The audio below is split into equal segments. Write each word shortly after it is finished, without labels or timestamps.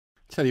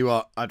Tell you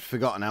what, I'd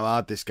forgotten how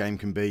hard this game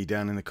can be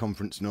down in the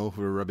Conference North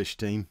with a rubbish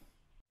team.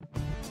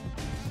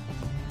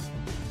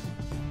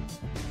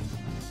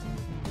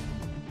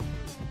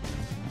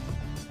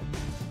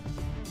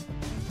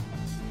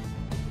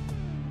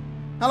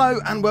 Hello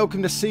and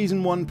welcome to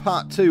Season 1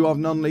 Part 2 of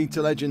Non-League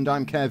to Legend.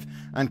 I'm Kev,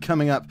 and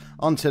coming up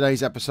on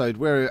today's episode,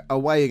 we're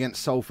away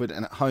against Salford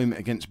and at home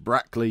against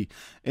Brackley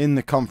in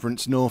the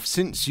Conference North.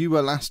 Since you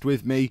were last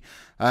with me,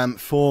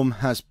 form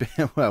has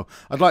been, well,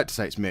 I'd like to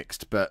say it's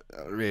mixed, but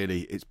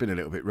really it's been a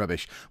little bit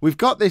rubbish. We've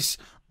got this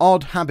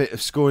odd habit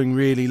of scoring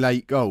really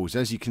late goals,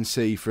 as you can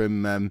see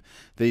from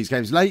these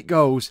games. Late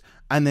goals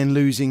and then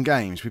losing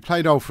games. We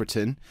played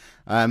Alfreton.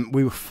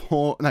 We were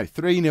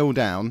 3-0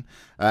 down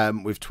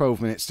with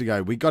 12 minutes to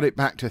go. We got it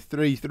back to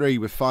 3-3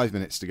 with 5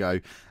 minutes to go,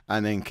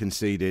 and then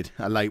conceded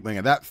a late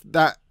winger.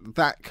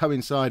 That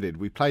coincided.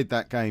 We played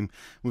that game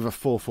with a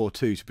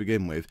 4-4-2 to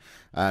begin with.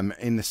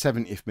 In the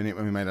 70th minute,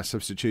 when we made our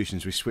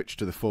substitutions, we switched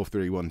to the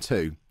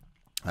 4-3-1-2.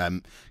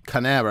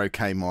 Canero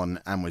came on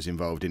and was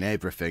involved in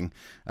everything,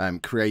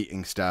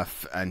 creating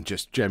stuff and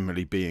just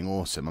generally being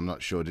awesome. I'm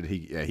not sure, did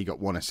he? Yeah, he got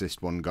 1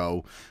 assist, 1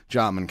 goal.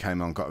 Jarman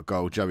came on, got a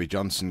goal. Joey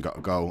Johnson got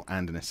a goal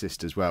and an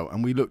assist as well.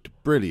 And we looked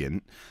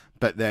brilliant,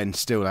 but then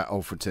still let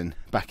Alfreton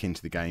back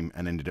into the game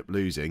and ended up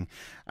losing.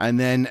 And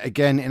then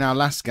again in our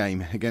last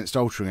game against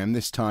Altrincham,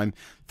 this time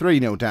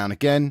 3-0 down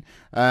again.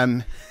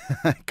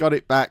 Got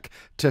it back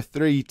to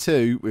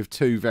 3-2 with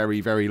 2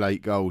 very, very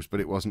late goals, but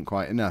it wasn't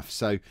quite enough.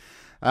 So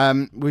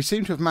we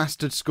seem to have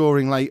mastered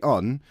scoring late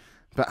on,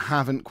 but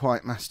haven't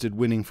quite mastered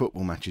winning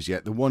football matches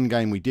yet. The one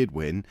game we did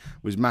win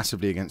was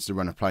massively against the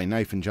run of play.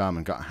 Nathan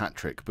Jarman got a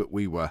hat-trick, but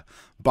we were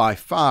by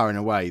far and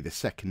away the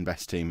second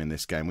best team in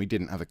this game. We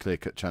didn't have a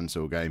clear-cut chance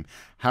all game.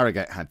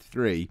 Harrogate had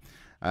 3,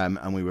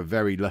 and we were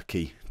very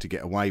lucky to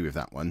get away with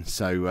that one.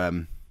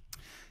 So,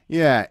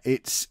 yeah,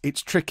 it's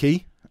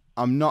tricky.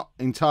 I'm not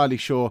entirely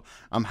sure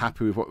I'm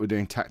happy with what we're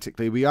doing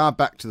tactically. We are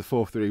back to the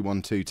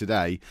 4-3-1-2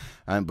 today,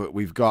 but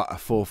we've got a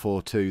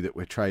 4-4-2 that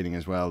we're training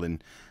as well,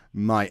 and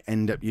might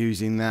end up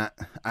using that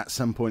at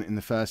some point in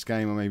the first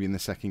game or maybe in the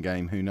second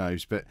game, who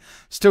knows. But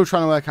still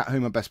trying to work out who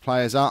my best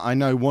players are. I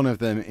know one of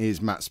them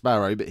is Matt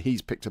Sparrow, but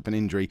he's picked up an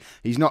injury.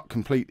 He's not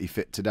completely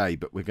fit today,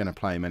 but we're going to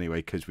play him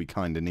anyway because we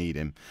kind of need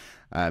him.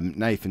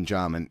 Nathan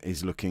Jarman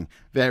is looking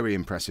very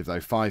impressive though.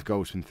 5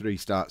 goals from 3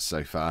 starts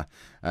so far,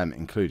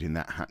 including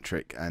that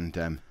hat-trick,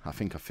 and I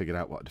think I figured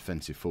out what a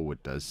defensive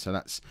forward does, so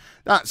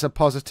that's a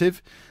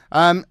positive.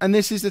 And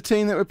this is the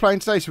team that we're playing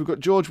today. So we've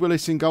got George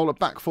Willis in goal, a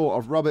back 4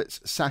 of Roberts,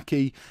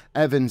 Saki,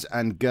 Evans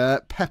and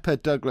Gert, Pepper,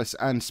 Douglas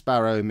and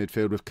Sparrow in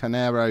midfield, with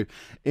Canero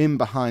in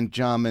behind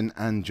Jarman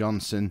and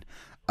Johnson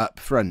up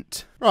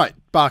front. Right,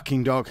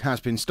 barking dog has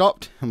been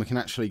stopped and we can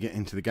actually get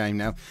into the game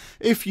now.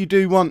 If you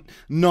do want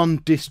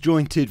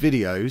non-disjointed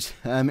videos,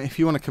 if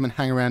you want to come and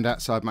hang around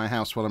outside my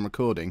house while I'm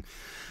recording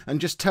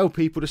and just tell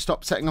people to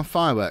stop setting off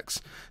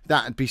fireworks,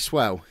 that'd be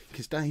swell,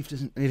 because Dave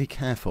doesn't really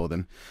care for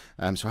them,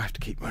 so I have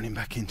to keep running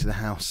back into the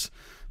house.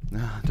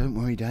 Don't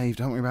worry, Dave,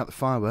 don't worry about the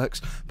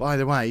fireworks. By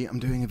the way, I'm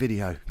doing a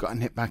video, got to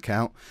nip back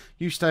out.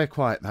 You stay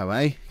quiet though,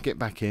 eh? Get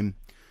back in.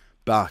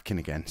 Barking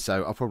again,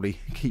 so I'll probably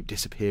keep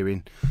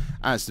disappearing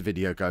as the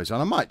video goes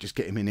on. I might just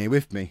get him in here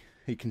with me.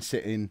 He can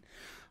sit in,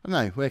 I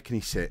don't know, where can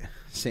he sit?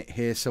 Sit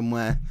here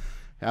somewhere.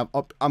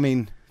 I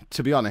mean,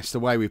 to be honest,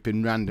 the way we've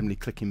been randomly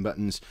clicking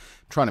buttons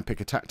trying to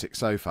pick a tactic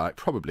so far, it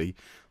probably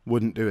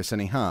wouldn't do us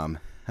any harm.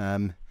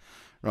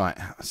 Right,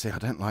 see, I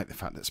don't like the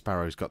fact that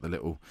Sparrow's got the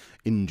little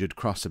injured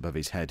cross above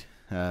his head.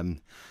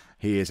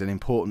 He is an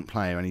important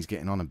player and he's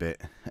getting on a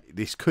bit.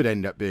 This could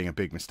end up being a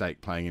big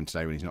mistake playing him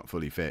today when he's not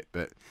fully fit,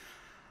 but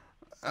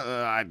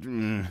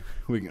we're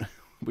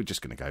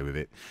just going to go with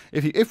it.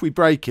 If we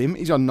break him,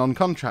 he's on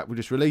non-contract. We'll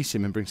just release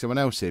him and bring someone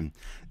else in.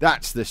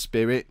 That's the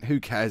spirit.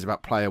 Who cares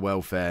about player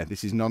welfare?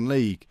 This is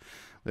non-league.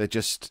 They're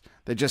just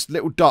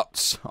little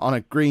dots on a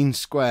green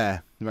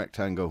square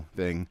rectangle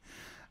thing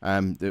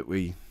that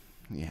we.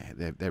 Yeah,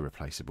 they're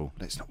replaceable.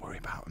 Let's not worry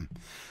about them.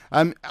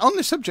 On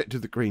the subject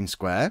of the green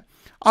square,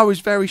 I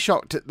was very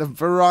shocked at the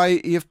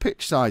variety of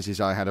pitch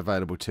sizes I had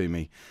available to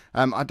me.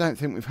 I don't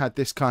think we've had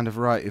this kind of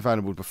variety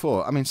available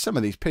before. I mean, some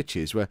of these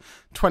pitches were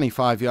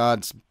 25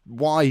 yards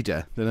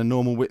wider than a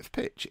normal width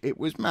pitch. It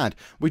was mad.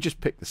 We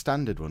just picked the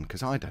standard one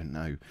because I don't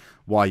know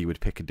why you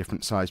would pick a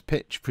different size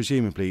pitch.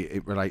 Presumably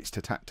it relates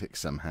to tactics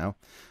somehow.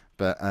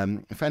 But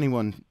if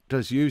anyone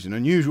does use an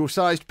unusual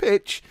sized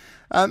pitch,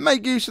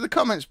 make use of the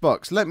comments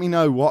box. Let me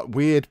know what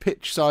weird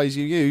pitch size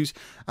you use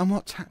and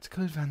what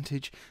tactical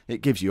advantage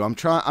it gives you.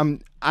 I'm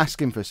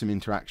asking for some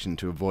interaction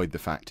to avoid the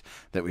fact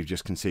that we've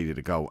just conceded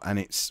a goal and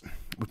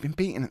we've been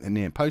beaten at the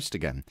near post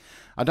again.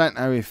 I don't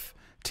know if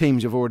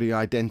teams have already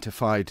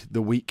identified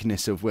the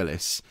weakness of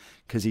Willis,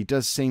 because he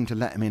does seem to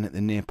let him in at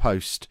the near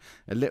post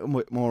a little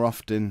bit more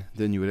often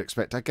than you would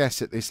expect. I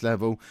guess at this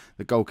level,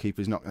 the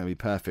goalkeeper's not going to be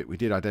perfect. We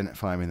did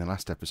identify him in the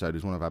last episode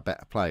as one of our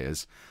better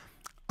players.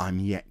 I'm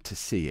yet to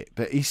see it.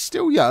 But he's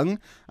still young,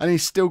 and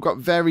he's still got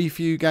very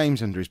few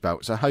games under his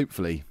belt, so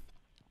hopefully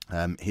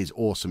his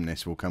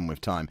awesomeness will come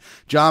with time.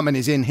 Jarman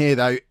is in here,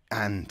 though,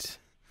 and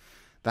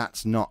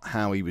That's not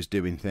how he was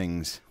doing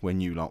things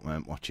when you lot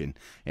weren't watching.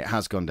 It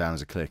has gone down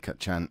as a clear-cut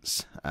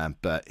chance,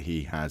 but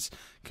he has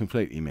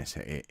completely missed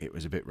it. It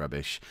was a bit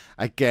rubbish.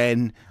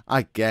 Again,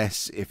 I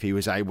guess if he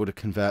was able to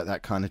convert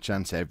that kind of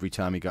chance every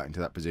time he got into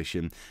that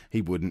position,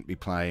 he wouldn't be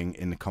playing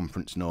in the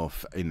Conference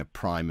North in the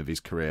prime of his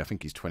career. I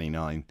think he's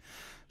 29.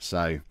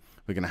 So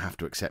we're going to have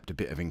to accept a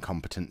bit of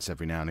incompetence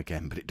every now and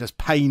again. But it does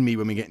pain me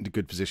when we get into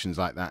good positions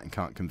like that and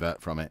can't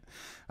convert from it.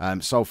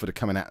 Salford are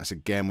coming at us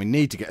again. We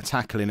need to get a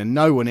tackle in, and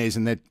no one is.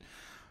 And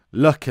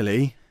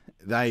luckily,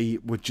 they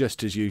were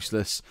just as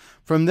useless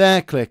from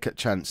their clear-cut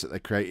chance that they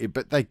created.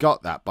 But they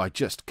got that by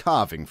just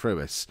carving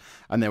through us.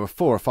 And there were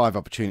 4 or 5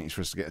 opportunities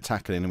for us to get a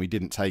tackle in, and we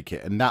didn't take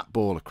it. And that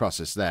ball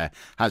across us there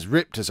has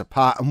ripped us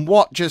apart. And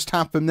what just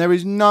happened? There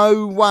is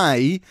no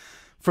way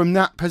from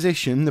that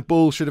position the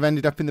ball should have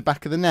ended up in the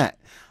back of the net.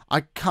 I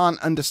can't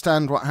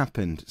understand what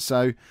happened.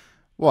 So,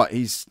 what,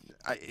 he's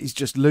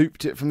just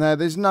looped it from there?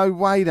 There's no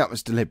way that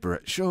was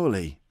deliberate,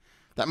 surely.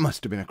 That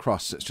must have been a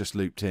cross that's just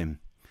looped him.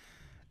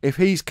 If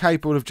he's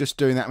capable of just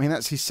doing that, I mean,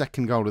 that's his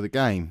 2nd goal of the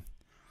game.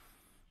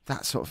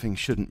 That sort of thing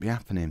shouldn't be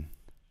happening.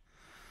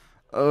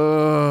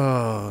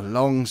 Oh,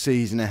 long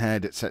season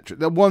ahead, etc.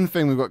 The one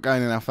thing we've got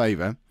going in our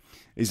favour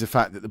is the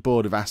fact that the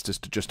board have asked us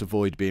to just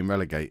avoid being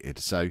relegated.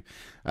 So,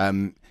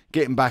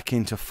 getting back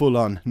into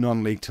full-on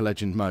non-league to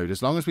legend mode,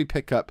 as long as we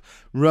pick up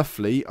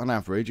roughly, on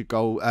average,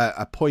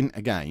 a point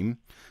a game.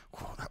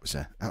 Oh, that was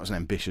an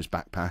ambitious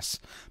back pass.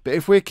 But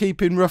if we're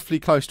keeping roughly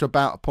close to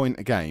about a point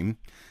a game,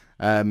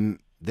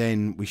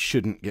 then we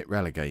shouldn't get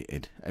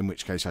relegated. In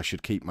which case, I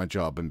should keep my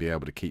job and be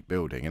able to keep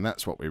building, and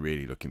that's what we're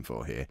really looking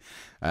for here.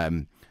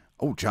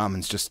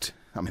 Jarman's just,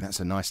 I mean, that's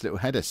a nice little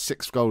header.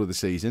 6th goal of the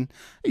season.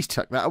 He's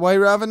tucked that away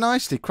rather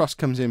nicely. Cross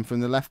comes in from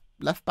the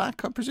left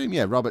back, I presume.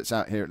 Yeah, Roberts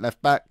out here at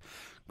left back.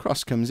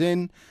 Cross comes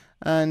in,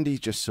 and he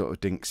just sort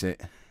of dinks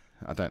it.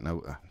 I don't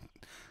know.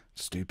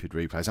 Stupid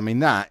replays. I mean,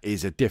 that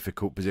is a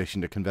difficult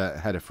position to convert a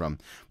header from.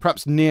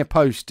 Perhaps near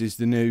post is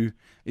the new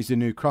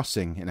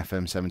crossing in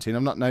FM17.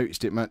 I've not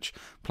noticed it much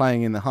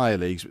playing in the higher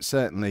leagues, but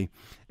certainly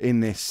in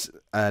this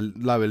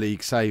lower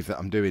league save that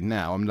I'm doing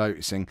now, I'm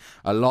noticing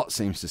a lot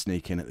seems to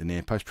sneak in at the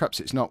near post. Perhaps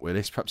it's not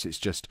Willis. Perhaps it's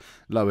just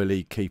lower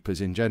league keepers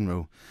in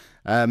general.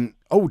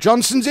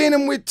 Johnson's in,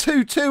 and we're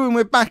 2-2, and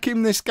we're back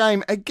in this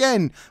game.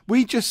 Again,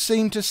 we just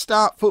seem to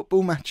start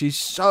football matches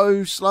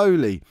so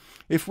slowly.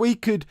 If we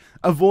could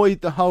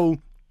avoid the whole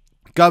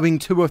going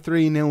 2 or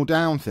 3-0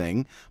 down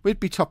thing, we'd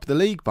be top of the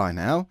league by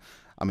now.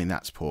 I mean,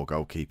 that's poor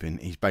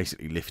goalkeeping. He's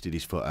basically lifted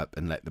his foot up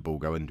and let the ball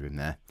go under him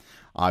there.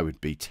 I would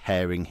be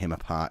tearing him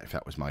apart if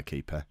that was my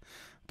keeper.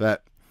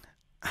 But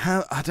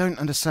I don't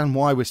understand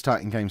why we're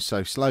starting games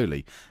so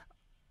slowly.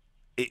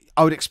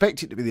 I would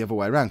expect it to be the other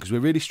way around, because we're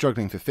really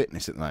struggling for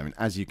fitness at the moment.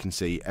 As you can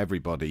see,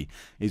 everybody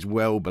is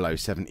well below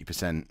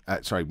 70%,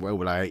 well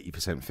below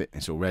 80%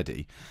 fitness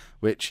already,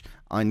 which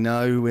I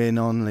know we're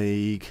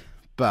non-league,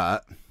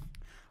 but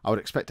I would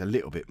expect a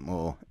little bit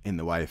more in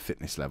the way of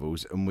fitness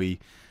levels, and we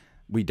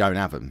don't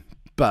have them.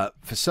 But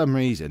for some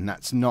reason,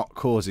 that's not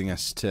causing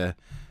us to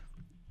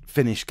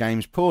finish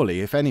games poorly.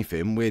 If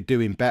anything, we're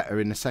doing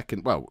better in the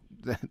second. Well,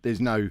 there's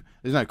no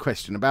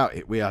question about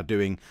it. We are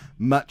doing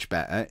much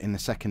better in the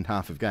second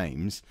half of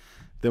games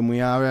than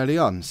we are early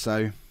on.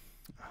 So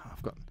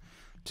I've got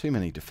too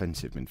many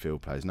defensive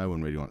midfield players. No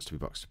one really wants to be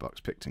box to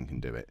box. Picton can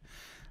do it.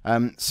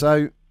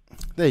 So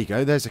there you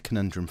go. There's a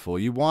conundrum for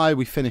you. Why are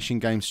we finishing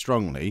games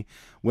strongly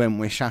when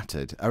we're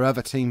shattered? Are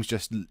other teams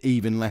just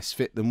even less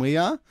fit than we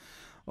are?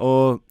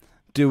 Or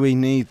do we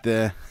need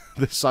the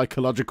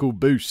psychological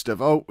boost of,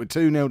 we're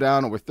 2-0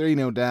 down or we're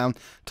 3-0 down,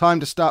 time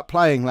to start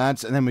playing,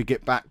 lads, and then we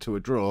get back to a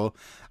draw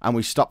and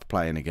we stop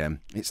playing again?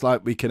 It's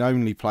like we can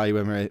only play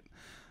when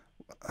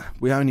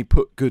we only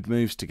put good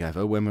moves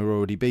together when we're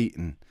already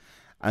beaten.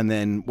 And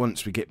then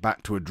once we get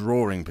back to a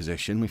drawing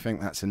position, we think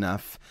that's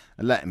enough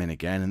and let them in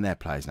again, and their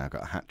player's now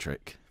got a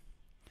hat-trick.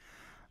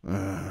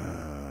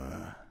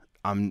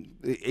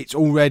 It's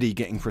already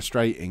getting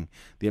frustrating,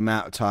 the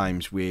amount of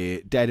times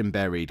we're dead and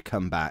buried,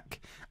 come back,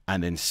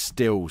 and then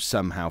still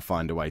somehow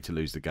find a way to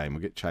lose the game.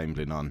 We'll get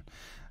Chamberlain on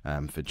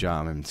for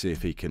Jarman and see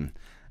if he can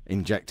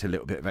inject a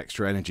little bit of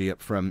extra energy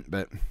up front.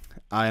 But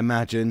I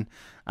imagine,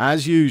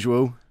 as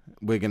usual,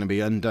 we're going to be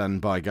undone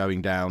by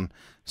going down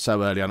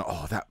so early on.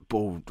 Oh, that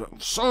ball,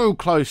 so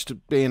close to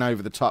being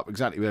over the top,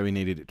 exactly where we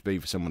needed it to be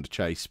for someone to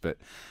chase. But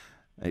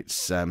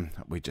it's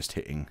we're just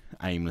hitting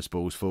aimless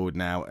balls forward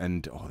now,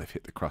 and they've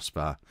hit the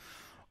crossbar.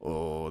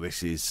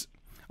 This is,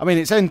 I mean,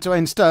 it's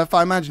end-to-end stuff.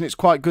 I imagine it's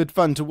quite good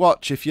fun to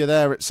watch if you're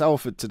there at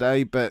Salford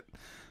today, but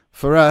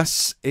for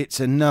us, it's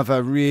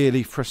another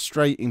really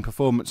frustrating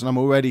performance, and I'm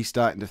already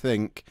starting to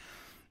think,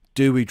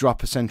 do we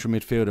drop a central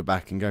midfielder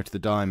back and go to the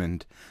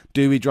diamond?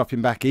 Do we drop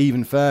him back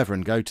even further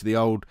and go to the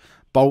old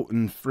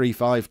Bolton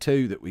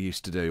 3-5-2 that we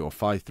used to do, or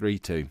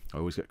 5-3-2? I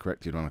always get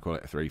corrected when I call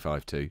it a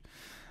 3-5-2.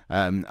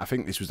 I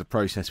think this was the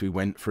process we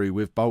went through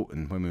with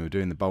Bolton when we were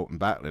doing the Bolton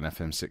battle in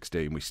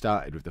FM16. We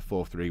started with the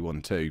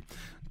 4-3-1-2,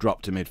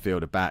 dropped a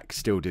midfielder back,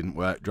 still didn't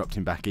work, dropped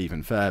him back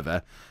even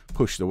further,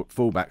 pushed the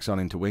fullbacks on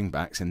into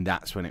wing-backs, and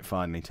that's when it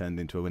finally turned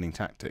into a winning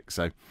tactic.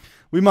 So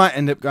we might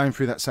end up going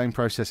through that same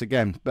process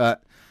again,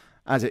 but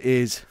as it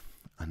is,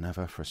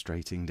 another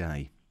frustrating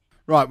day.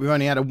 Right, we've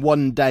only had a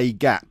 1-day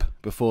gap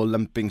before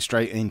lumping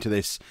straight into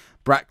this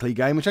Brackley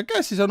game, which I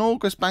guess is on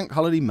August Bank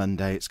Holiday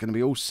Monday. It's going to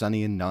be all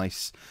sunny and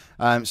nice,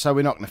 so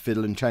we're not going to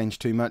fiddle and change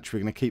too much. We're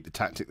going to keep the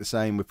tactic the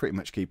same. We're pretty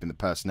much keeping the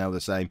personnel the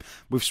same.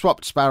 We've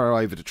swapped Sparrow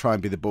over to try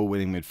and be the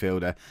ball-winning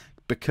midfielder,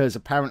 because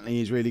apparently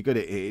he's really good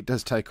at it. It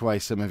does take away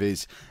some of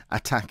his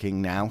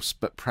attacking nous,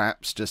 but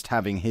perhaps just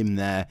having him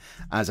there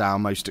as our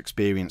most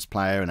experienced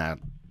player and our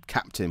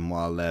captain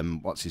while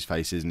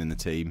what's-his-face isn't in the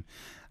team,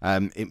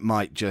 it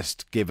might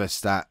just give us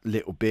that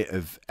little bit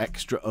of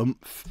extra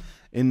oomph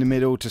in the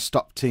middle to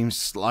stop teams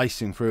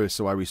slicing through us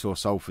the way we saw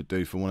Salford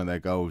do for one of their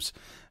goals.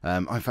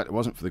 In fact, it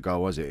wasn't for the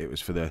goal, was it? It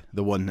was for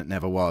the one that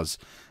never was.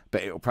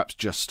 But it'll perhaps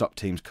just stop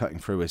teams cutting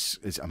through us.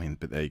 I mean,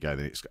 but there you go.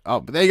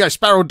 But there you go.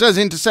 Sparrow does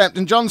intercept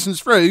and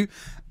Johnson's through.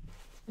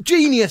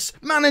 Genius,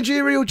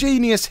 managerial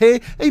genius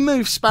here. He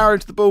moves Sparrow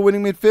to the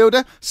ball-winning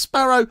midfielder.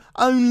 Sparrow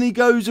only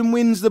goes and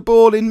wins the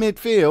ball in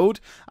midfield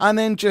and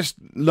then just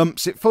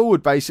lumps it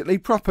forward, basically.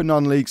 Proper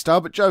non-league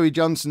style, but Joey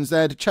Johnson's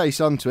there to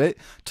chase onto it.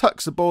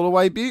 Tucks the ball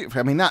away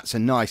beautifully. I mean, that's a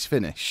nice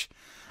finish.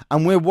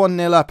 And we're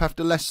 1-0 up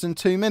after less than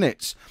 2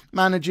 minutes.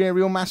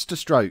 Managerial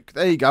masterstroke.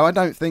 There you go. I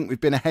don't think we've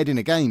been ahead in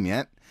a game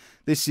yet.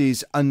 This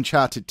is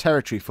uncharted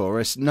territory for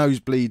us.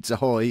 Nosebleeds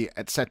ahoy,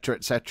 etc.,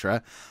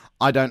 etc.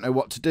 I don't know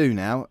what to do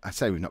now. I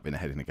say we've not been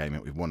ahead in a game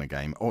yet. We've won a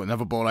game. Oh,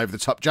 another ball over the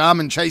top.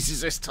 Jarman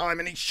chases this time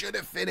and he should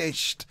have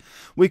finished.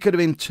 We could have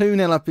been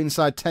 2-0 up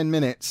inside 10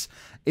 minutes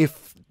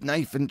if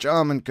Nathan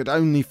Jarman could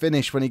only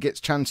finish when he gets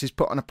chances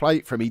put on a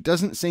plate for him. He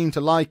doesn't seem to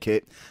like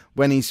it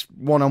when he's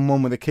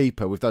one-on-one with a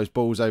keeper with those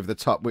balls over the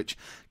top, which,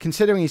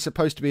 considering he's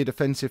supposed to be a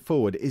defensive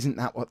forward, isn't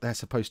that what they're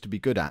supposed to be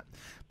good at?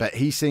 But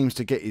he seems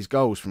to get his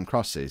goals from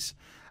crosses.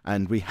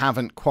 And we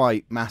haven't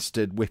quite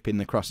mastered whipping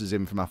the crosses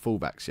in from our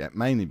fullbacks yet,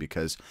 mainly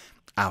because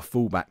our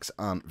fullbacks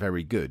aren't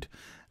very good.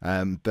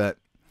 But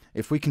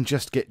if we can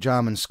just get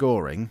Jarman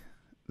scoring,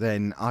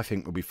 then I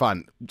think we'll be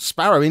fine.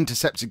 Sparrow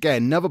intercepts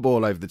again, another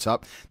ball over the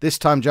top. This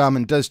time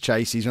Jarman does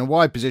chase. He's in a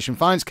wide position,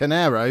 finds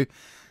Canero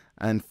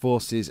and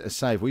forces a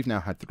save. We've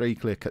now had 3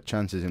 clear-cut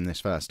chances in this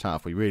first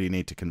half. We really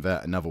need to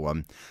convert another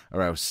one,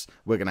 or else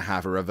we're going to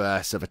have a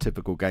reverse of a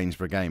typical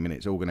Gainsborough game, and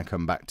it's all going to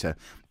come back to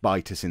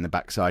bite us in the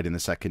backside in the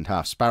second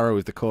half. Sparrow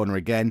with the corner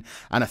again,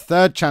 and a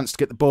third chance to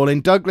get the ball in.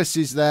 Douglas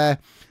is there,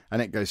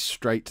 and it goes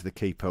straight to the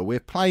keeper.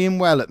 We're playing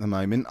well at the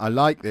moment. I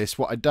like this.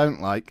 What I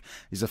don't like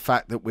is the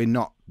fact that we're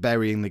not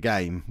burying the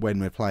game when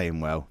we're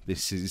playing well.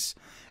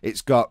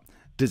 It's got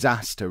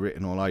disaster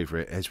written all over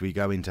it as we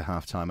go into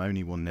half-time,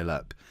 only 1-0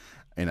 up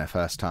in our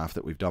first half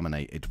that we've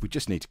dominated. We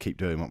just need to keep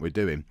doing what we're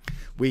doing.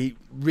 We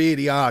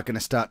really are going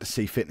to start to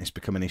see fitness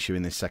become an issue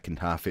in this second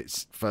half.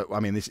 It's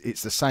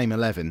the same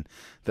 11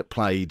 that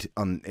played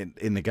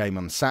in the game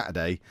on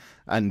Saturday,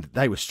 and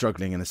they were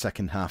struggling in the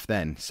second half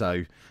then.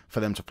 So for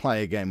them to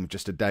play again with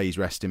just a day's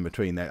rest in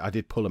between, I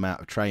did pull them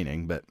out of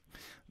training, but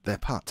they're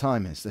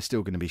part-timers. They're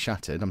still going to be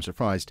shattered. I'm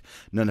surprised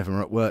none of them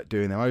are at work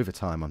doing their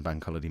overtime on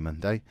Bank Holiday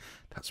Monday.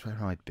 That's where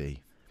I'd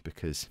be.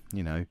 Because,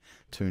 you know,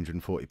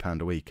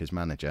 £240 a week as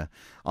manager.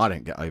 I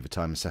don't get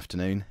overtime this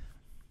afternoon.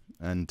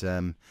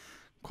 And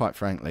quite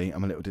frankly,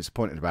 I'm a little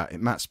disappointed about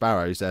it. Matt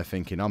Sparrow's there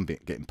thinking I'm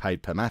getting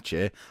paid per match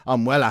here.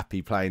 I'm well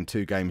happy playing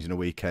 2 games in a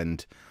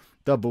weekend.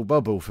 Double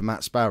bubble for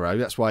Matt Sparrow.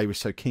 That's why he was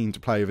so keen to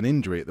play with an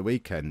injury at the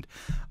weekend.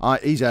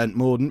 He's earned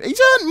more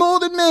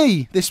than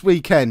me this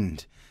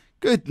weekend.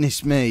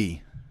 Goodness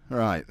me.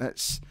 Right, we're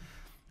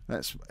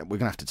going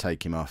to have to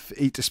take him off.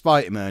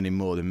 Despite him earning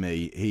more than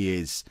me, he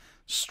is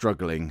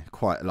struggling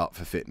quite a lot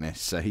for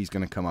fitness, so he's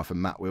going to come off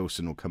and Matt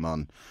Wilson will come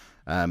on,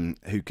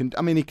 he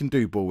can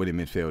do ball winning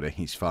midfielder,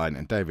 he's fine,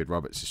 and David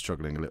Roberts is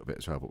struggling a little bit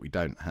as well, but we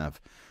don't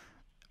have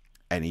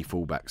any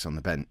fullbacks on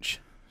the bench,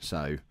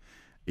 so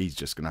he's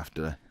just going to have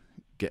to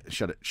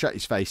shut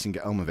his face and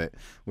get on with it.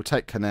 We'll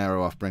take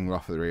Canero off, bring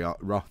Rothery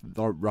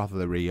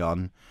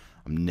on.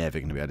 I'm never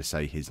going to be able to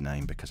say his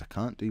name because I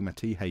can't do my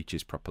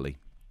THs properly.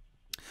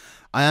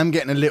 I am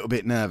getting a little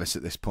bit nervous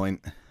at this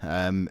point.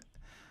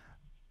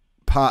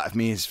 Part of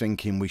me is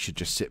thinking we should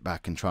just sit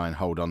back and try and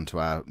hold on to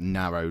our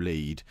narrow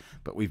lead,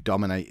 but we've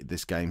dominated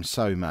this game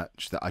so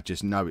much that I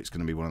just know it's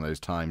going to be one of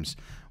those times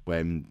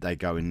when they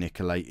go and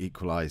nick a late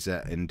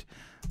equaliser and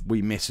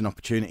we miss an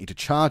opportunity to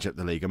charge up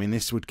the league. I mean,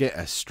 this would get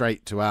us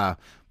straight to our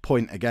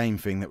point-a-game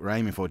thing that we're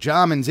aiming for.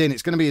 Jarman's in.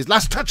 It's going to be his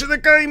last touch of the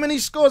game and he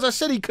scores. I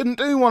said he couldn't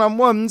do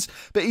one-on-ones,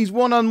 but he's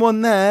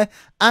one-on-one there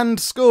and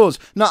scores.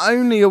 Not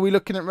only are we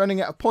looking at running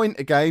at a point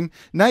a game,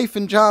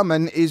 Nathan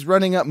Jarman is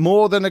running at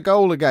more than a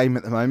goal a game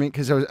at the moment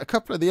because there was a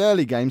couple of the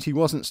early games he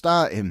wasn't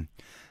starting.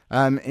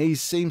 He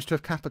seems to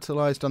have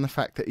capitalised on the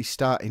fact that he's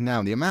starting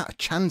now. The amount of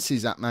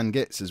chances that man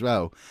gets as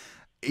well.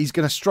 he's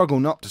going to struggle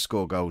not to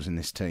score goals in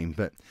this team,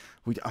 but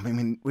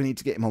we need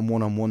to get him on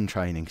one-on-one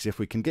training, because if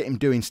we can get him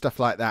doing stuff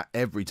like that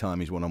every time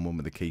he's one-on-one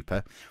with the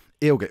keeper,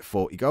 he'll get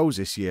 40 goals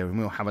this year and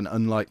we'll have an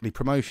unlikely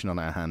promotion on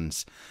our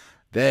hands.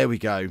 There we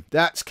go.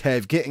 That's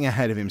Kev getting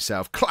ahead of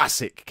himself.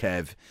 Classic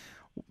Kev.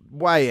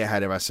 Way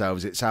ahead of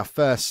ourselves. It's our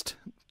first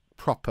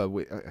proper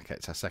win. Okay,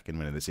 it's our second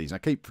win of the season. I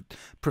keep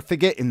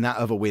forgetting that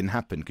other win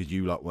happened because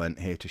you lot weren't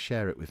here to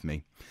share it with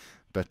me.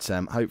 But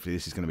hopefully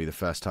this is going to be the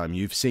first time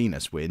you've seen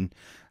us win.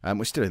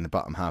 We're still in the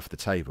bottom half of the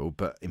table,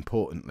 but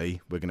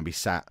importantly, we're going to be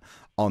sat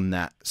on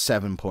that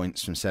 7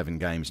 points from 7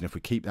 games. And if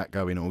we keep that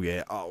going all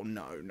year, oh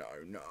no.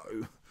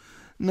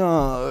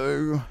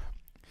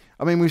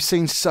 I mean, we've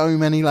seen so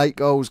many late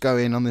goals go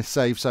in on this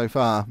save so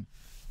far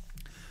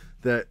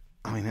that,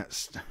 I mean,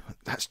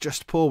 that's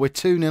just poor. We're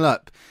 2-0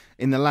 up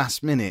in the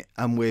last minute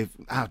and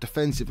our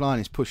defensive line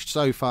is pushed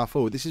so far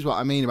forward. This is what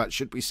I mean about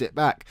should we sit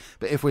back.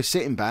 But if we're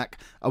sitting back,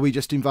 are we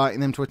just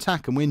inviting them to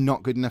attack and we're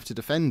not good enough to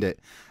defend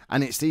it?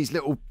 And it's these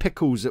little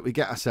pickles that we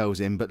get ourselves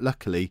in. But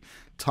luckily,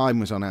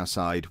 time was on our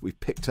side. We've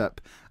picked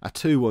up a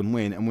 2-1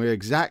 win and we're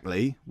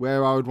exactly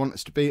where I would want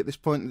us to be at this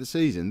point of the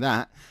season.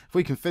 That, if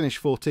we can finish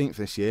 14th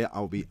this year,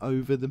 I'll be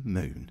over the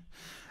moon.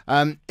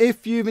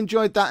 If you've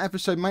enjoyed that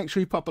episode, make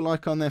sure you pop a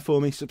like on there for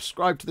me.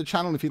 Subscribe to the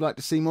channel if you'd like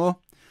to see more.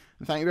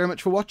 And thank you very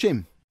much for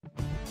watching.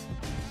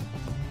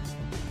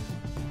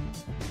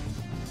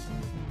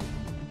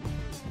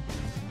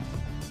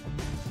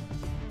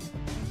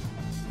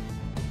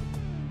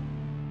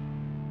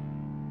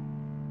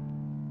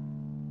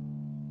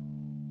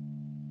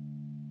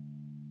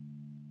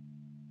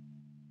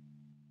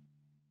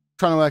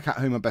 Trying to work out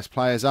who my best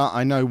players are.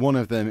 I know one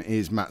of them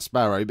is Matt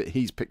Sparrow, but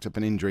he's picked up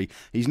an injury.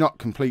 He's not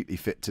completely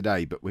fit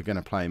today, but we're going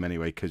to play him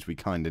anyway because we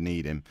kind of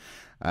need him.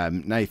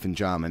 Nathan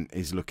Jarman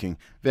is looking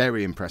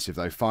very impressive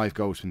though. 5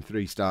 goals from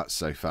 3 starts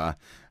so far,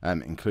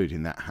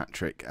 including that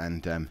hat-trick,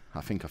 and I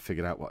think I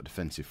figured out what a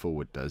defensive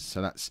forward does,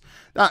 so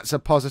that's a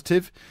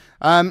positive.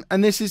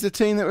 And this is the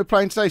team that we're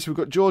playing today. So we've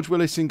got George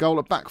Willis in goal,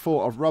 a back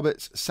 4 of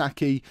Roberts,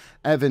 Saki,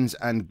 Evans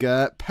and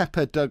Gert,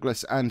 Pepper,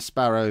 Douglas and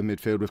Sparrow in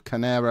midfield, with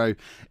Canero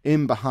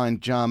in behind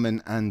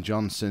Jarman and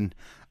Johnson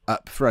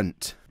up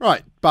front.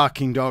 Right,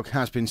 barking dog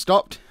has been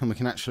stopped and we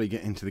can actually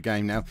get into the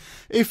game now.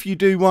 If you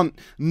do want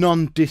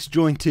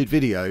non-disjointed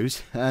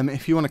videos,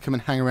 if you want to come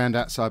and hang around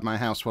outside my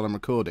house while I'm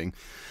recording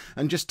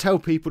and just tell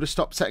people to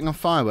stop setting off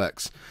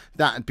fireworks,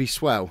 that'd be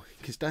swell,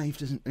 because Dave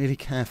doesn't really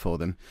care for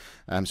them,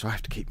 so I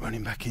have to keep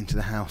running back into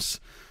the house.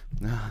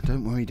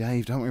 Don't worry,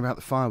 Dave, don't worry about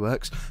the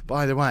fireworks.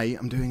 By the way,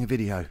 I'm doing a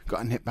video, got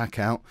to nip back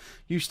out.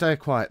 You stay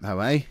quiet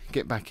though, eh?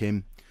 Get back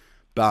in.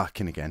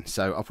 Barking again,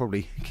 so I'll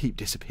probably keep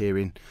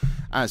disappearing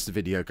as the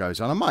video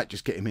goes on. I might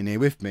just get him in here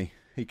with me.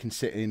 He can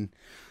sit in,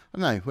 I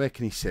don't know, where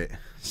can he sit?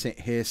 Sit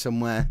here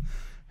somewhere.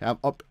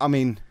 I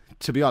mean,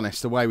 to be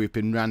honest, the way we've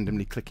been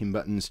randomly clicking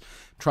buttons,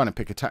 trying to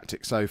pick a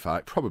tactic so far,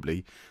 it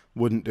probably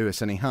wouldn't do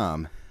us any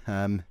harm.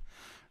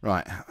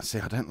 Right, see,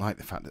 I don't like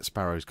the fact that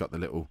Sparrow's got the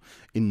little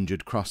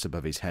injured cross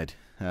above his head.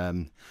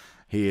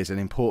 He is an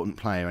important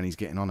player and he's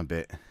getting on a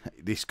bit.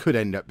 This could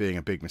end up being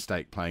a big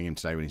mistake playing him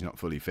today when he's not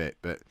fully fit,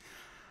 but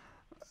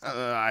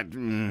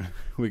we're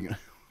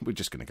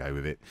just going to go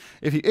with it.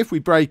 If we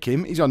break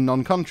him, he's on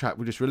non-contract.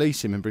 We'll just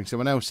release him and bring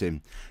someone else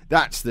in.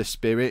 That's the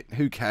spirit.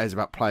 Who cares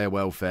about player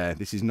welfare?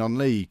 This is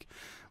non-league.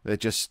 They're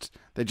just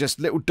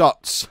little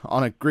dots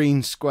on a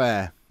green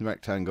square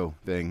rectangle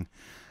thing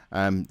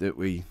that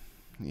we.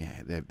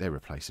 Yeah, they're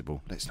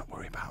replaceable. Let's not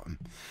worry about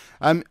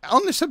them.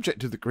 On the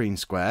subject of the green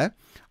square,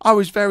 I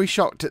was very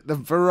shocked at the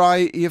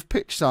variety of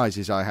pitch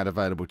sizes I had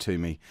available to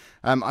me.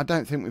 I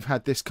don't think we've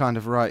had this kind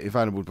of variety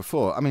available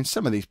before. I mean,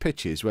 some of these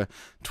pitches were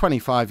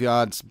 25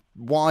 yards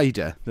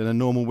wider than a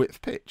normal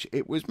width pitch.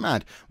 It was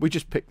mad. We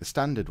just picked the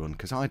standard one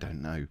because I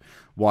don't know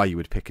why you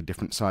would pick a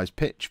different size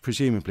pitch.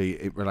 Presumably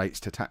it relates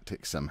to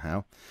tactics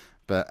somehow.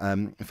 But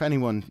if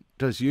anyone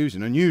does use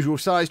an unusual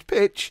sized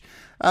pitch,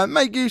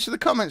 make use of the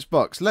comments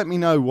box. Let me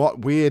know what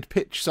weird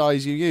pitch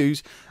size you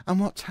use and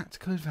what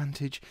tactical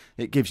advantage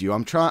it gives you.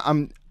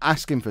 I'm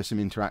asking for some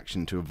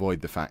interaction to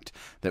avoid the fact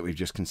that we've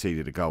just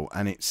conceded a goal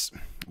and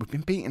we've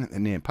been beaten at the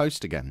near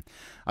post again.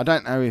 I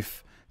don't know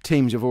if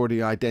teams have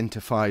already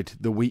identified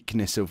the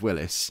weakness of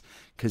Willis,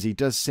 because he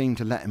does seem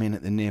to let him in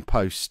at the near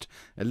post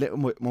a little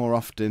bit more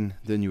often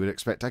than you would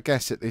expect. I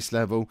guess at this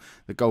level,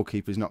 the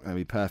goalkeeper's not going to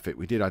be perfect.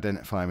 We did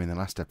identify him in the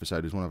last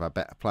episode as one of our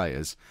better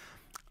players.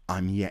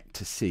 I'm yet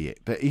to see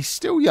it. But he's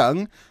still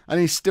young, and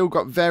he's still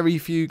got very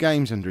few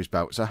games under his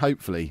belt, so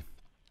hopefully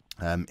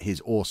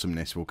his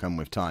awesomeness will come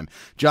with time.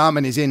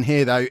 Jarman is in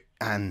here, though,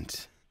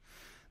 and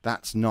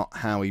that's not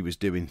how he was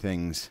doing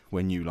things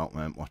when you lot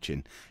weren't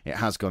watching. It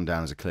has gone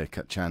down as a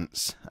clear-cut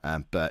chance,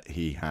 but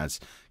he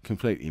has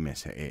completely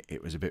missed it.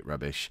 It was a bit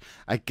rubbish.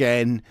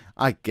 Again,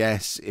 I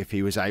guess if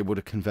he was able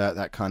to convert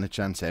that kind of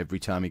chance every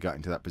time he got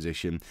into that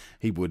position,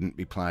 he wouldn't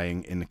be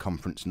playing in the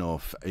Conference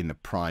North in the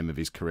prime of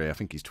his career. I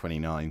think he's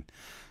 29.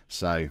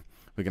 So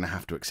we're going to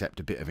have to accept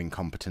a bit of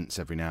incompetence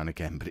every now and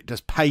again. But it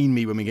does pain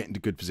me when we get into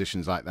good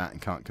positions like that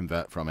and can't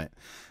convert from it.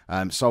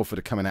 Salford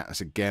are coming at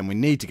us again. We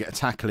need to get a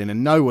tackle in,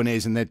 and no one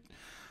is. And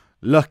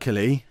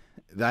luckily,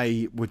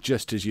 they were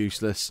just as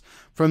useless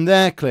from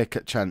their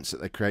clear-cut chance that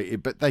they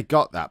created, but they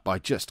got that by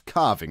just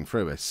carving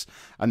through us.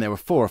 And there were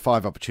 4 or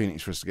 5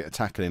 opportunities for us to get a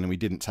tackle in, and we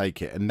didn't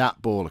take it. And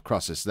that ball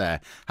across us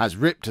there has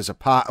ripped us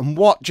apart. And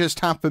what just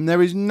happened?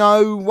 There is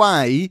no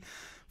way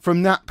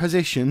from that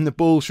position the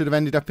ball should have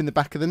ended up in the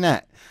back of the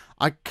net.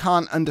 I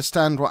can't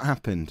understand what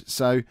happened.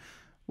 So,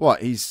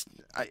 what? He's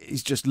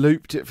just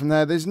looped it from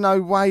there. There's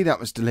no way that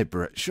was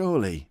deliberate,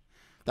 surely.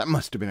 That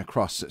must have been a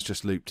cross that's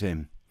just looped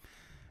him.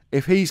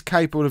 If he's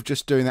capable of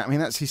just doing that, I mean,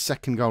 that's his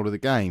 2nd goal of the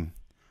game.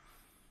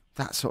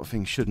 That sort of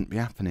thing shouldn't be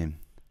happening.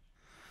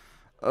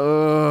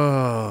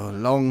 Oh,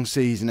 long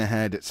season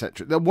ahead,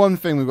 etc. The one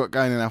thing we've got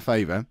going in our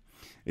favour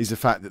is the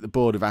fact that the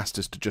board have asked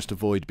us to just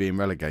avoid being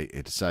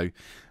relegated. So,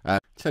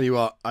 tell you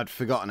what, I'd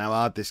forgotten how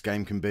hard this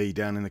game can be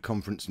down in the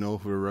Conference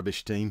North with a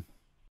rubbish team.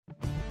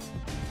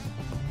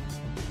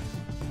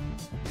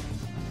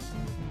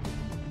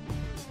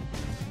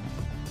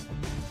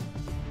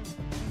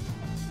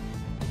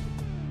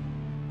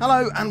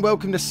 Hello and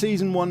welcome to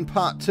Season 1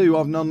 Part 2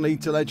 of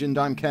Non-League to Legend.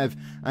 I'm Kev,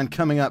 and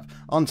coming up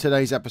on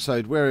today's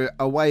episode, we're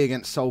away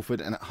against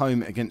Salford and at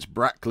home against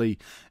Brackley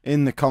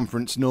in the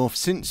Conference North.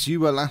 Since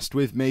you were last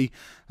with me,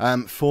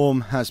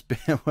 form has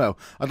been, well,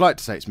 I'd like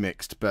to say it's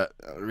mixed, but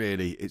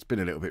really it's been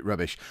a little bit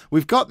rubbish.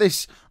 We've got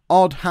this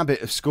odd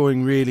habit of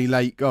scoring really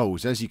late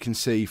goals, as you can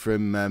see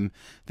from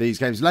these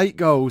games. Late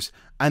goals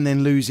and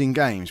then losing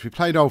games. We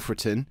played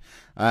Alfreton.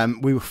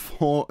 We were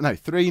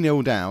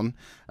 3-0 down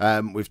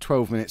with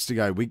 12 minutes to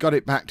go. We got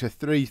it back to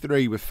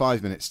 3-3 with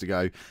 5 minutes to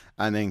go,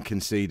 and then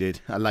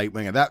conceded a late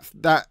winger.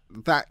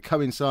 That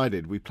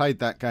coincided. We played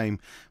that game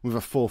with a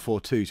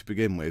 4-4-2 to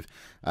begin with.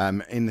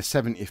 In the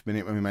 70th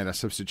minute, when we made our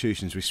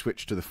substitutions, we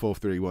switched to the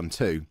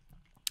 4-3-1-2.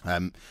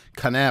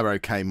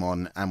 Canero came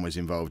on and was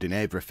involved in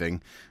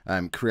everything,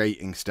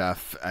 creating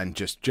stuff and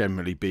just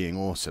generally being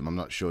awesome. I'm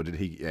not sure, did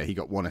he? Yeah, he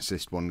got 1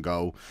 assist, 1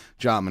 goal.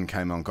 Jarman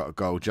came on, got a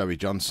goal. Joey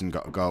Johnson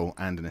got a goal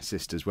and an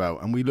assist as well.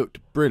 And we looked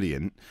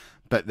brilliant,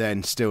 but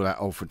then still let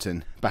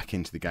Alfreton back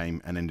into the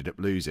game and ended up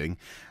losing.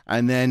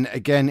 And then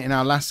again in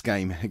our last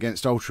game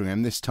against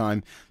Altrincham, this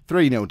time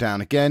 3-0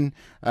 down again.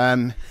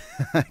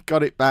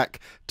 Got it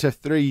back to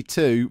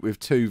 3-2 with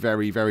 2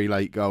 very, very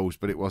late goals,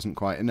 but it wasn't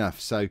quite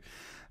enough. So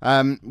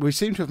we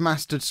seem to have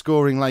mastered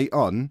scoring late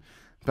on,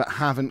 but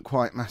haven't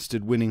quite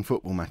mastered winning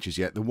football matches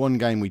yet. The one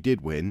game we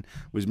did win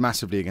was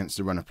massively against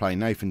the run of play.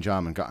 Nathan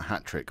Jarman got a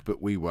hat-trick,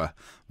 but we were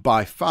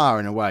by far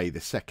and away the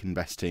 2nd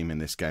best team in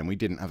this game. We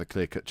didn't have a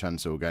clear-cut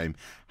chance all game.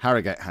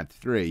 Harrogate had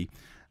 3,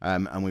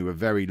 and we were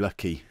very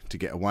lucky to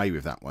get away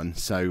with that one.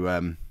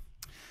 So,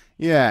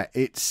 yeah,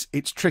 it's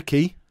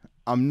tricky.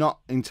 I'm not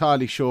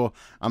entirely sure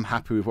I'm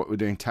happy with what we're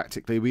doing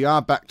tactically. We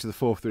are back to the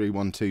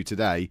 4-3-1-2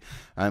 today,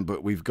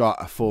 but we've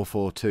got a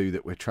 4-4-2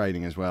 that we're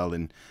training as well,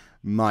 and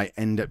might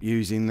end up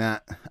using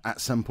that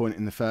at some point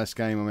in the first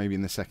game or maybe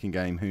in the second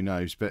game, who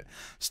knows. But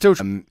still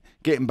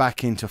getting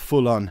back into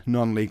full-on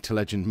non-league to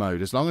legend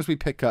mode. As long as we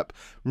pick up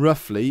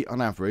roughly,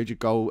 on average,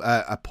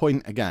 a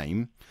point a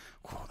game.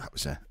 Oh, that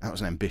was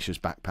an ambitious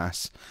back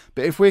pass.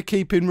 But if we're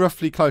keeping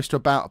roughly close to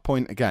about a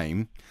point a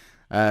game,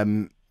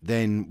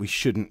 then we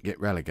shouldn't get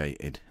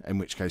relegated, in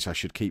which case I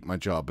should keep my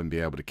job and be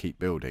able to keep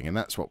building, and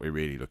that's what we're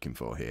really looking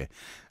for here.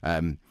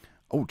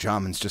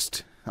 Jarman's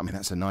just, I mean,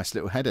 that's a nice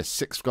little header,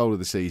 6th goal of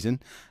the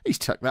season. He's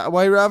tucked that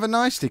away rather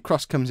nicely.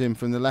 Cross comes in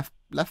from the left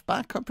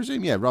back, I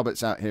presume. Yeah,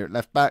 Roberts out here at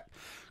left back.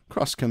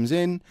 Cross comes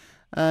in,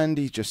 and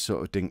he just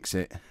sort of dinks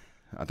it.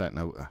 I don't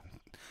know.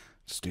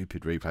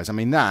 Stupid replays. I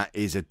mean, that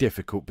is a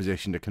difficult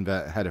position to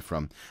convert a header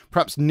from.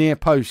 Perhaps near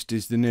post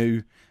is the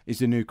new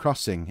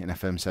crossing in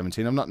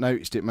FM17. I've not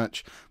noticed it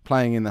much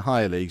playing in the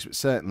higher leagues, but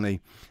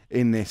certainly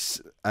in this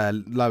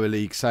lower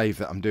league save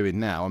that I'm doing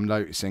now, I'm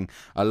noticing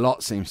a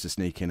lot seems to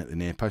sneak in at the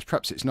near post.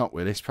 Perhaps it's not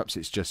Willis. Perhaps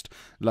it's just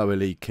lower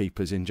league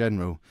keepers in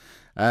general.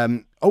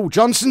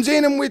 Johnson's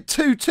in, and we're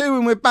 2-2,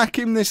 and we're back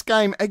in this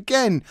game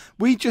again.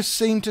 We just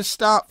seem to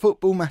start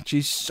football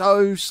matches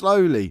so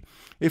slowly.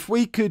 If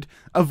we could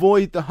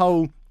avoid the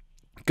whole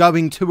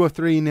going 2 or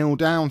 3-0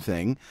 down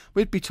thing,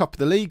 we'd be top of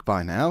the league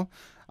by now.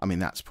 I mean,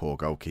 that's poor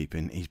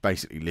goalkeeping. He's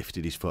basically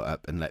lifted his foot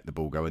up and let the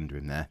ball go under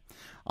him there.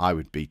 I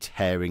would be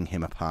tearing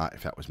him apart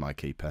if that was my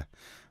keeper.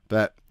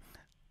 But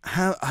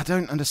I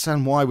don't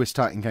understand why we're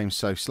starting games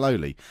so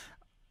slowly.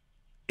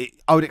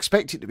 I would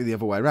expect it to be the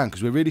other way around,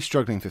 because we're really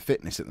struggling for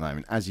fitness at the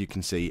moment. As you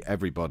can see,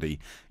 everybody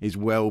is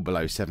well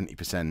below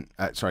 70%,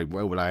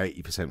 well below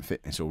 80%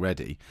 fitness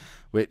already,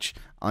 which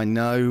I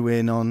know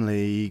we're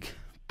non-league,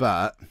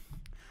 but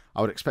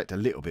I would expect a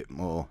little bit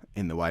more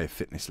in the way of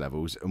fitness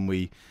levels, and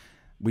we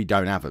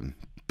don't have them.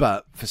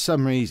 But for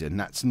some reason,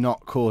 that's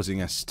not causing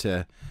us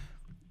to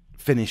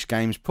finish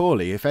games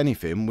poorly. If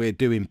anything, we're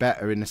doing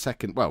better in the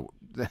second. Well,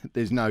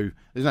 there's no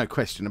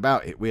question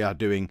about it. We are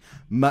doing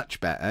much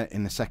better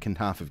in the second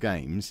half of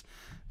games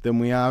than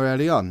we are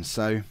early on.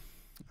 So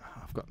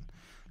I've got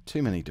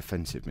too many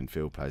defensive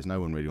midfield players.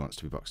 No one really wants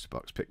to be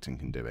box-to-box. Picton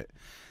can do it.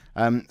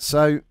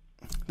 So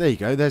there you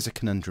go. There's a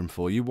conundrum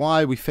for you.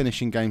 Why are we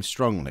finishing games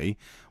strongly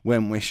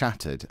when we're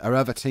shattered? Are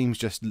other teams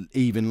just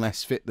even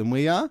less fit than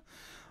we are?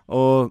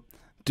 Or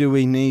do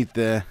we need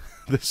the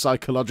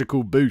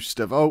psychological boost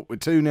of, oh, we're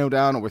 2-0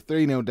 down or we're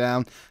 3-0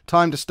 down,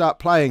 time to start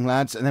playing,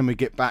 lads, and then we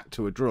get back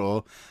to a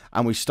draw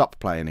and we stop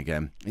playing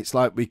again? It's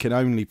like we can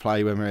only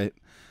play when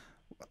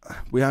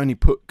we only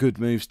put good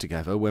moves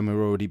together when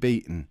we're already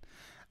beaten.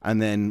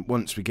 And then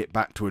once we get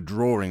back to a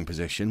drawing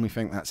position, we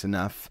think that's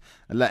enough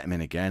and let them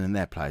in again, and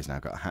their player's now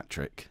got a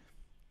hat-trick.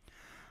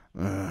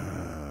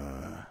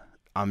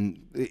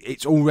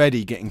 It's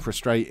already getting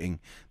frustrating,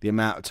 the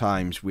amount of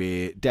times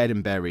we're dead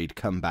and buried,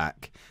 come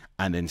back,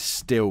 and then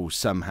still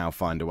somehow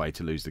find a way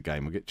to lose the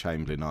game. We'll get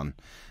Chamberlain on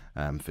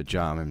for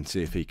Jarman and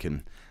see if he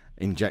can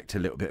inject a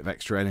little bit of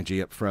extra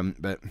energy up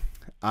front. But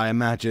I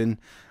imagine,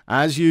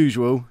 as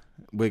usual,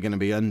 we're going to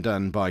be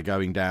undone by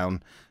going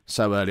down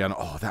so early on.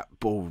 Oh, that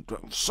ball,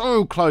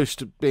 so close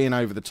to being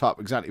over the top,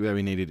 exactly where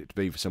we needed it to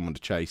be for someone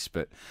to chase.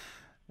 But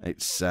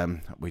it's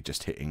we're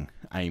just hitting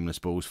aimless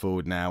balls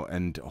forward now,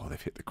 and oh,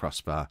 they've hit the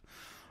crossbar.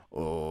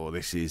 Oh,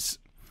 this is...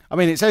 I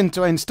mean, it's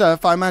end-to-end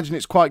stuff. I imagine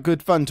it's quite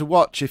good fun to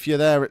watch if you're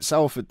there at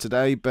Salford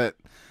today, but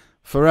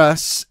for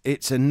us,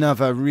 it's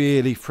another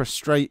really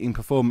frustrating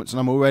performance, and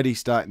I'm already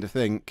starting to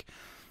think,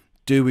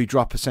 do we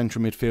drop a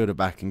central midfielder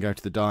back and go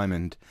to the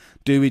diamond?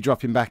 Do we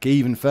drop him back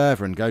even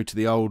further and go to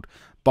the old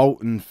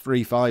Bolton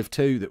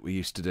 3-5-2 that we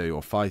used to do,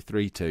 or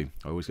 5-3-2?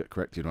 I always get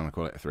corrected when I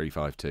call it a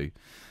 3-5-2.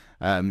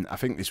 I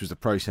think this was the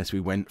process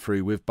we went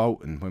through with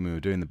Bolton when we were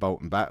doing the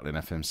Bolton battle in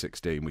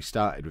FM17. We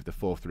started with the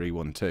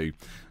 4-3-1-2,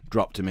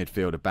 dropped a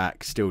midfielder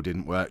back, still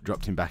didn't work,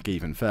 dropped him back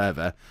even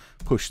further,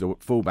 pushed the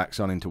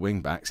fullbacks on into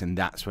wing-backs, and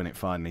that's when it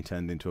finally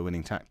turned into a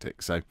winning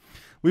tactic. So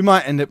we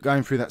might end up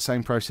going through that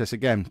same process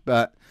again,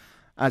 but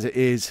as it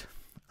is,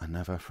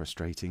 another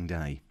frustrating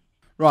day.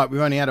 Right,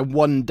 we've only had a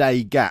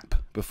one-day gap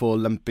before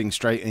lumping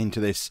straight into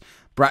this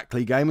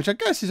Brackley game, which I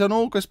guess is on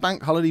August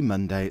Bank Holiday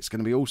Monday. It's going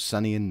to be all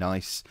sunny and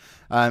nice,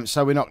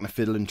 so we're not going to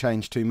fiddle and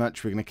change too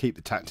much. We're going to keep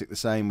the tactic the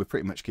same. We're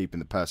pretty much keeping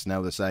the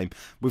personnel the same.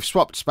 We've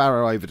swapped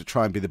Sparrow over to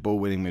try and be the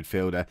ball-winning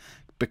midfielder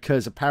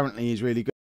because apparently he's really good.